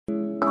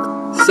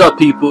What's up,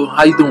 people?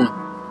 How you doing?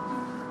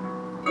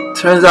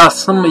 Turns out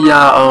some of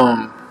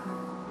y'all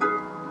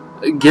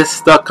get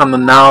stuck on the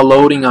now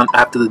loading on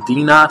after the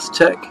DNOS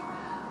check,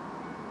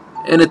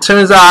 and it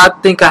turns out I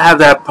think I have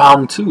that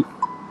problem too.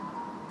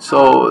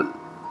 So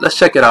let's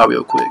check it out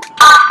real quick.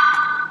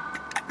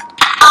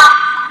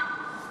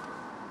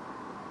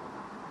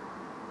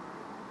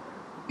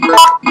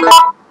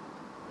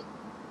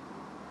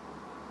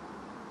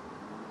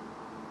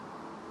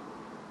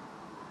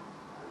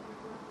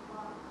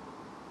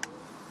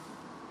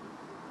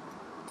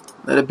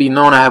 Let it be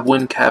known I have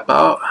WinCap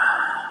out.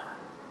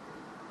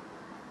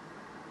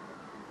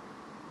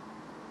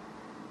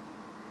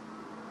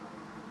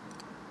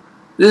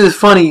 This is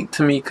funny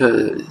to me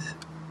because,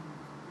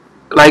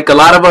 like a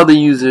lot of other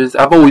users,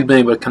 I've always been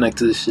able to connect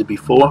to this shit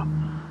before.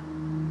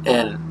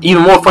 And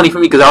even more funny for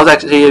me because I was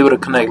actually able to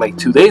connect like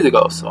 2 days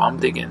ago. So I'm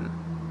thinking,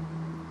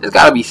 there's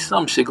gotta be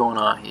some shit going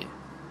on here.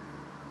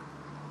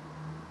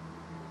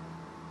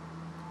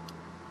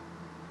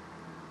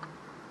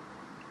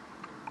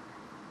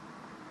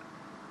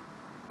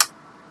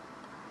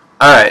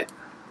 Alright,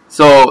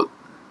 so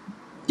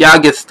y'all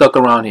get stuck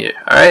around here,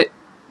 alright?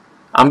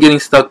 I'm getting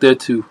stuck there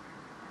too.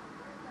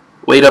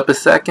 Wait up a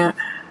second.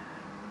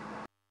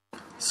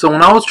 So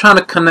when I was trying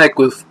to connect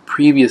with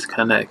previous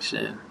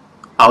connection,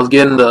 I was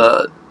getting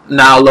the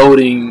now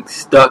loading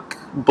stuck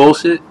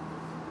bullshit.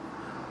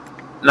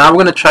 Now we're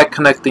gonna try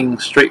connecting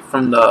straight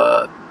from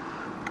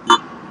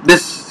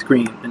this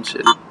screen and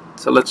shit.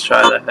 So let's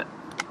try that.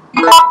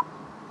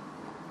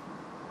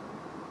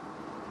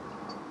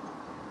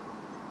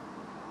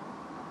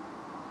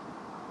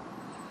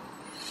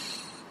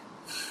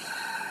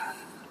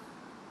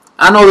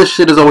 I know this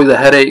shit is always a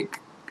headache,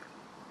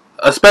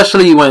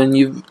 especially when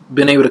you've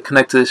been able to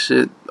connect to this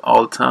shit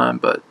all the time,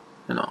 but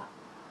you know,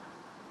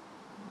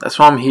 that's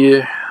why I'm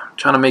here. I'm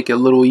trying to make it a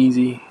little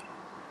easy,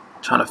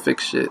 trying to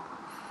fix shit.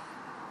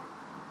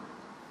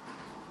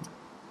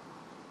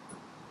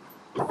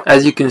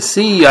 As you can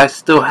see, I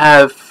still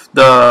have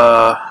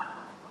the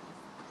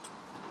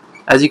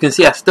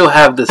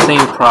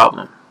same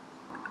problem.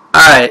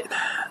 Alright,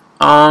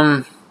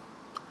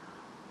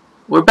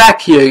 we're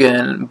back here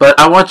again, but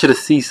I want you to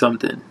see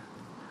something.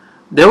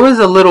 There was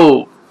a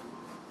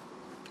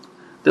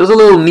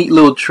neat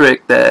little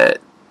trick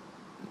that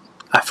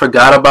I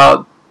forgot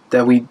about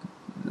that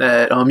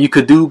you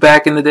could do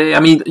back in the day. I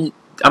mean,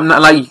 I'm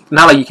not like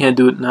you can't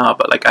do it now,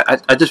 but like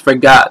I just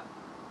forgot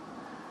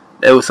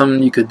there was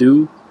something you could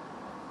do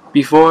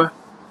before.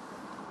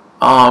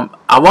 I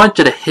want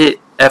you to hit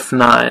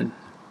F9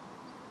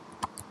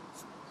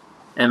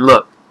 and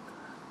look.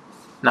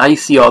 Now you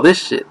see all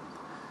this shit.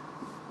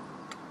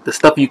 The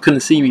stuff you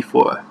couldn't see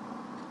before.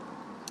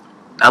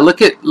 Now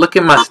look at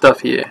my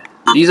stuff here.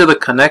 These are the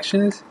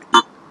connections.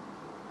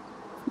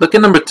 Look at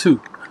number 2.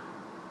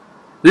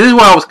 This is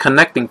where I was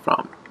connecting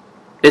from.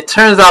 It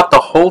turns out the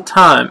whole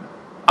time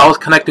I was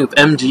connecting with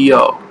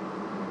MGO.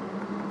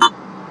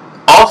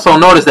 Also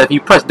notice that if you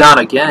press down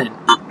again,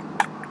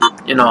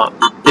 you know,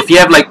 if you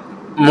have like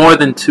more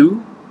than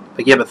 2,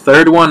 like you have a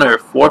third one or a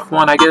fourth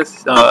one, I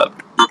guess,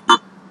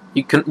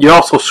 you're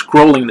also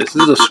scrolling this.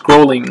 This is a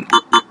scrolling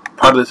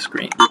part of the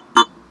screen,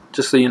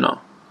 just so you know.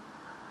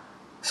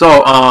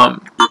 So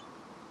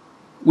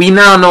we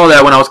now know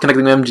that when I was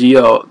connecting to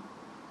MGO,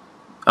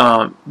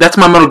 that's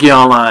my Metal Gear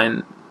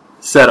Online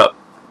setup.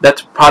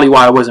 That's probably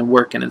why it wasn't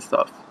working and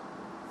stuff.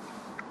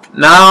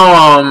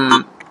 Now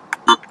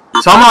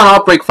so I'm on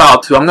Outbreak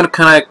File 2. I'm gonna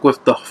connect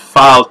with the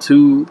File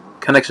 2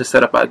 connection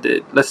setup I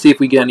did. Let's see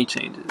if we get any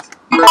changes.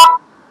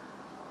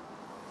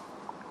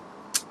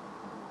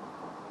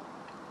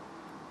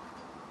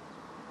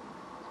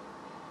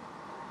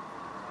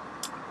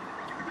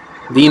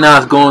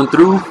 DNOS going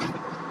through.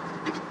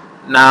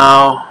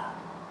 Now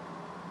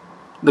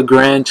the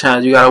grand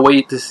challenge. You gotta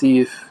wait to see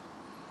if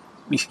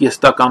we get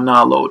stuck on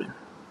now loading.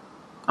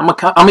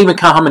 I'm even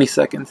count how many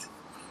seconds.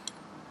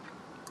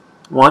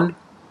 1,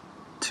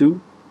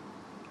 2,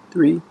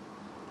 3,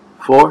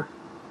 4,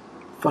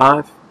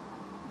 5,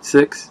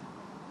 6.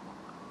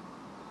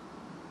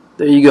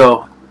 There you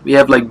go. We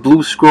have like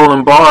blue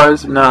scrolling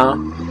bars now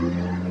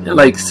in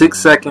like 6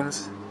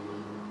 seconds.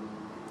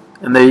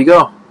 And there you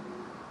go.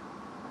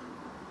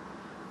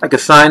 I can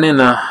sign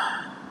in.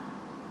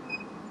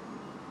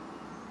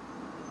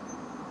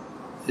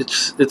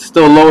 It's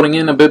still loading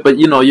in a bit, but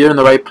you know, you're in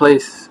the right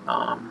place.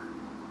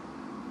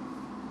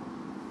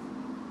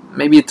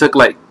 Maybe it took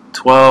like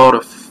 12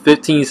 to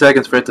 15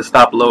 seconds for it to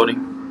stop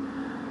loading.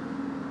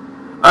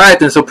 Alright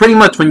then, so pretty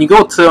much when you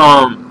go to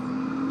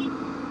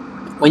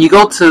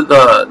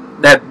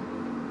that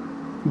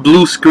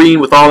blue screen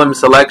with all them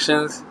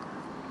selections,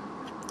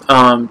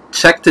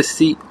 check to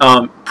see,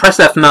 press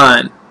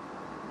F9.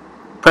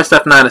 Press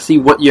F9 to see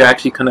what you're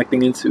actually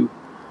connecting into.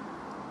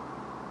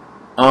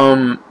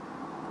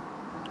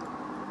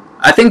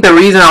 I think the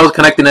reason I was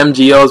connecting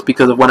MGO is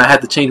because of when I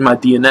had to change my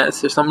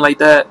DNS or something like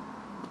that.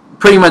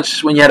 Pretty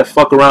much when you had to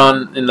fuck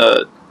around in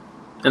the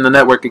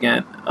network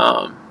again.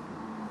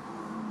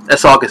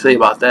 That's all I can say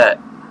about that.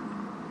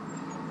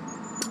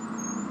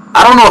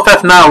 I don't know if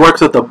F9 works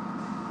with the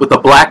with a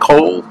black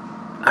hole.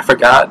 I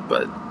forgot,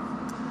 but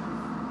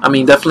I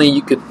mean, definitely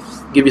you could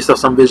give yourself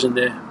some vision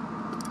there.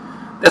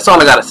 That's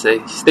all I gotta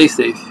say. Stay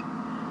safe.